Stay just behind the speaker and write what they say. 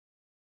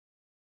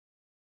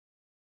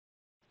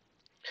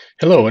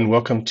Hello and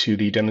welcome to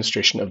the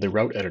demonstration of the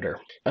route editor.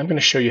 I'm going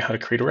to show you how to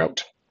create a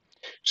route.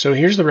 So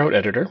here's the route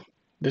editor.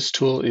 This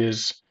tool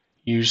is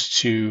used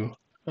to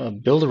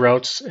build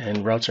routes,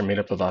 and routes are made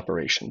up of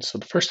operations. So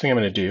the first thing I'm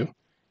going to do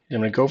is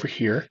I'm going to go over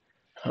here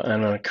and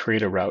I'm going to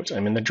create a route.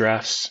 I'm in the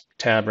drafts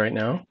tab right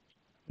now. I'm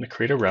going to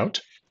create a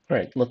route. All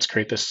right, let's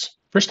create this.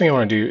 First thing I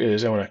want to do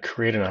is I want to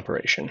create an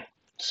operation.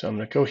 So I'm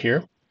going to go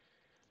here.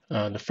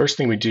 The first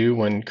thing we do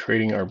when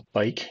creating our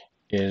bike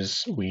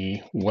is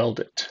we weld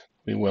it.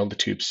 We weld the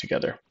tubes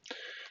together.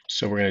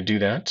 So we're going to do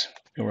that,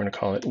 and we're going to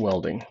call it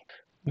welding.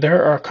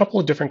 There are a couple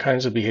of different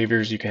kinds of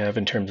behaviors you can have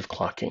in terms of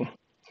clocking.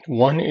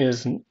 One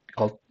is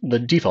called, the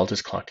default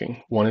is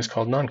clocking. One is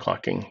called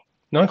non-clocking.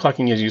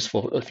 Non-clocking is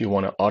useful if you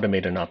want to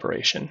automate an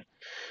operation.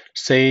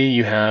 Say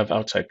you have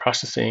outside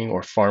processing,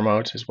 or farm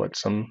out is what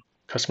some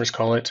customers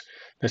call it.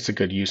 That's a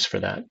good use for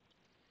that.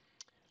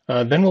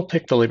 Then we'll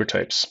pick the labor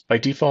types. By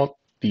default,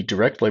 the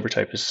direct labor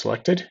type is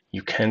selected.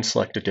 You can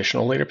select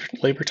additional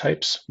labor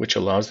types, which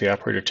allows the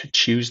operator to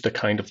choose the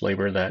kind of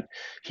labor that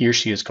he or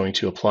she is going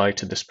to apply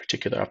to this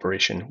particular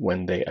operation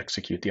when they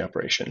execute the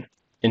operation.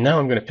 And now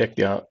I'm going to pick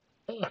the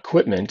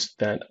equipment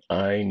that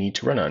I need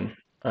to run on.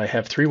 I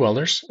have 3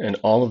 welders, and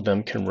all of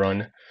them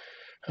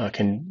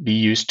can be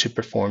used to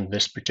perform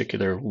this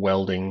particular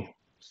welding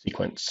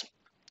sequence.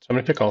 So I'm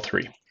going to pick all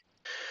 3.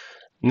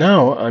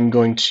 Now I'm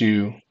going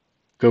to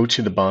go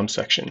to the BOM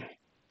section.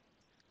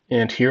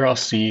 And here I'll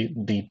see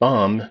the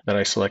BOM that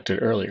I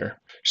selected earlier.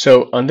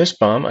 So on this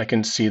BOM, I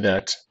can see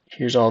that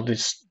here's all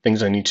these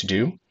things I need to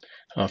do.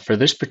 For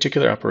this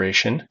particular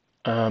operation,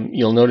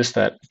 you'll notice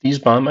that these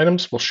BOM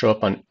items will show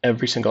up on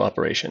every single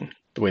operation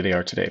the way they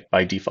are today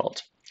by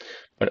default.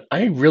 But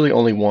I really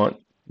only want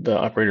the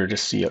operator to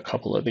see a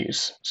couple of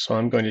these. So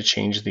I'm going to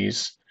change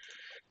these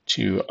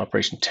to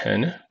operation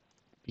 10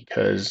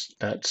 because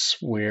that's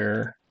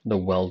where the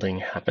welding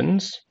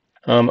happens.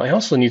 I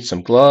also need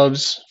some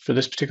gloves for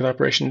this particular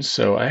operation,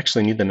 so I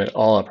actually need them at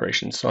all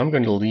operations. So I'm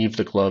going to leave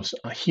the gloves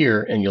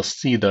here, and you'll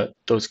see that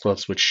those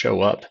gloves would show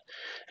up,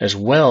 as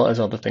well as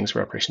all the things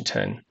for operation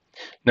 10.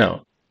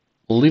 Now,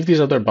 we'll leave these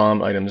other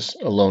BOM items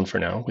alone for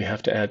now. We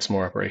have to add some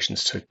more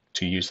operations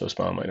to use those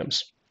BOM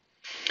items.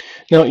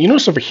 Now, you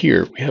notice over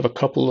here, we have a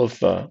couple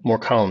of more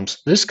columns.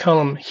 This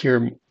column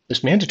here,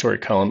 this mandatory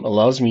column,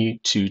 allows me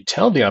to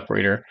tell the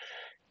operator,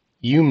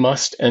 you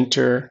must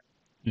enter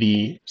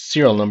the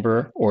serial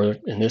number, or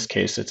in this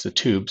case, it's the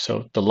tube,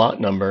 so the lot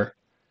number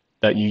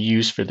that you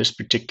use for this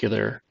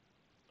particular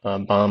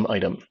BOM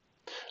item.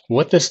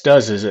 What this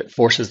does is it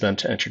forces them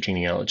to enter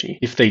genealogy.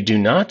 If they do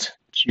not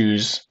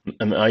choose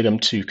an item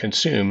to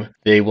consume,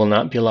 they will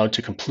not be allowed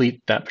to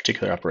complete that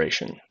particular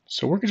operation.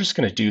 So we're just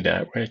going to do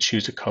that. We're going to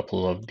choose a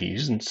couple of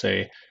these and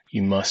say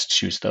you must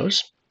choose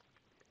those.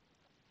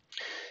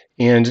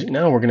 And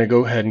now we're going to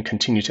go ahead and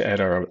continue to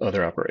add our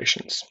other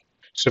operations.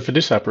 So for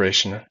this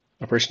operation,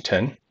 operation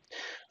 10,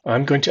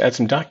 I'm going to add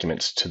some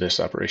documents to this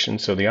operation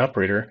so the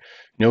operator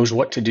knows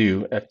what to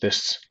do at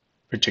this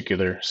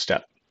particular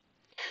step.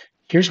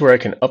 Here's where I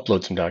can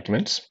upload some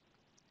documents.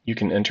 You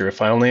can enter a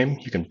file name,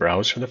 you can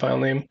browse for the file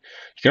name.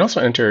 You can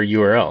also enter a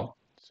URL.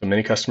 So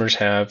many customers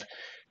have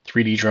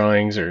 3D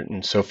drawings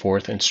and so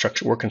forth, and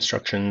work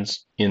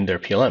instructions in their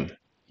PLM.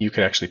 You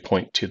could actually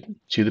point to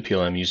the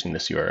PLM using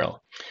this URL.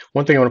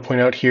 One thing I want to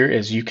point out here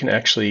is you can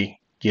actually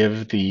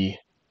give the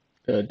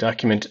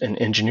document an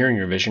engineering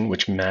revision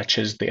which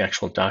matches the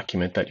actual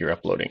document that you're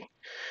uploading.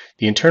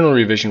 The internal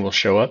revision will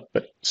show up,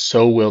 but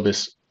so will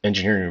this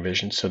engineering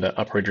revision, so that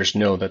operators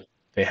know that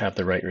they have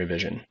the right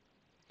revision.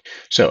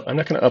 So I'm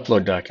not going to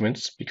upload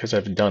documents because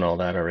I've done all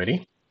that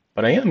already,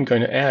 but I am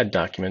going to add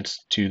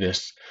documents to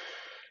this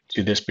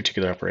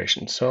particular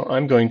operation. So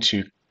I'm going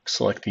to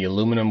select the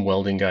aluminum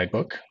welding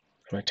guidebook.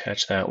 I'm going to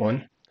attach that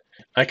one.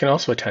 I can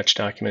also attach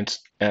documents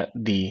at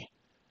the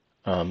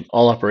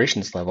all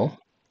operations level,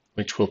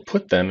 which will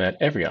put them at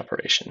every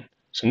operation.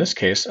 So in this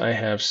case, I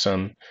have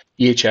some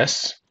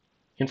EHS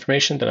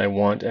information that I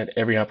want at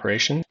every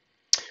operation.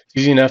 It's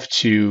easy enough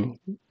to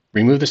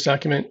remove this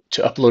document.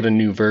 To upload a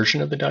new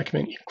version of the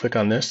document, you click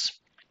on this.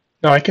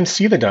 Now I can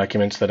see the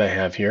documents that I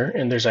have here,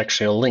 and there's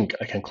actually a link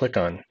I can click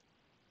on.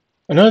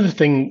 Another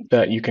thing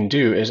that you can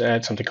do is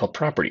add something called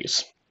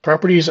properties.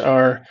 Properties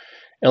are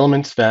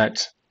elements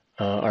that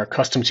are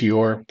custom to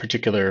your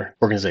particular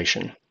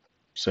organization.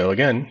 So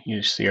again,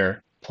 you see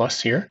our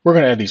plus here. We're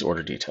going to add these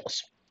order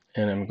details,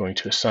 and I'm going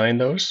to assign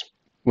those.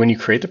 When you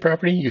create the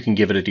property, you can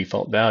give it a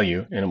default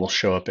value, and it will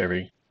show up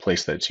every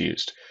place that it's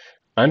used.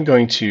 I'm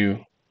going to,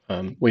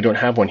 we don't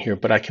have one here,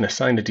 but I can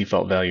assign the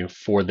default value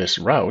for this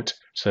route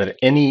so that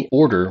any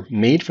order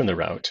made from the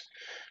route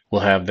will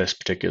have this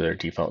particular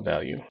default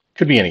value.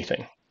 Could be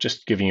anything,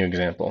 just giving you an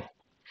example.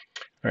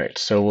 All right,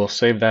 so we'll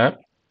save that.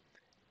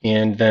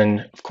 And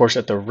then, of course,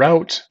 at the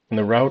route, when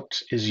the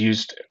route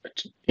is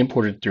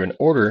imported through an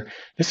order,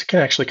 this can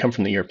actually come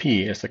from the ERP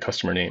as the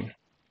customer name.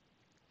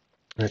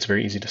 And it's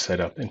very easy to set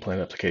up in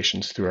Plant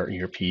Applications through our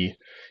ERP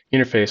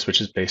interface,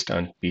 which is based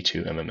on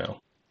B2 MML.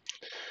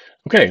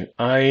 Okay,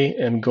 I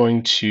am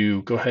going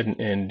to go ahead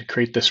and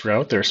create this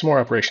route. There are some more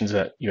operations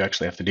that you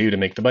actually have to do to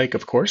make the bike,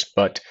 of course,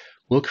 but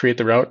we'll create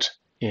the route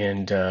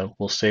and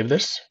we'll save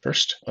this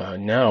first.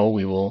 Now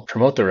we will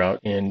promote the route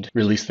and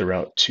release the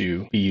route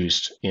to be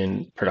used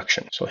in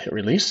production. So I'll hit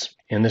release,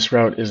 and this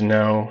route is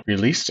now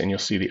released, and you'll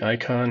see the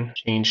icon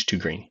change to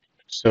green.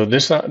 So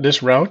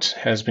this route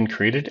has been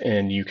created,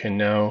 and you can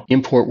now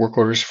import work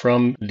orders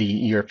from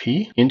the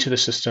ERP into the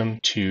system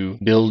to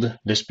build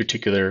this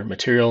particular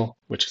material,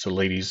 which is a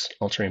ladies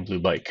all-terrain blue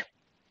bike.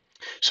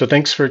 So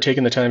thanks for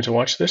taking the time to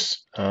watch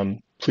this.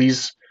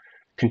 Please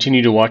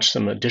continue to watch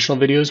some additional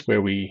videos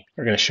where we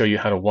are going to show you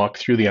how to walk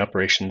through the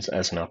operations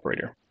as an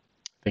operator.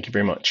 Thank you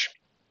very much.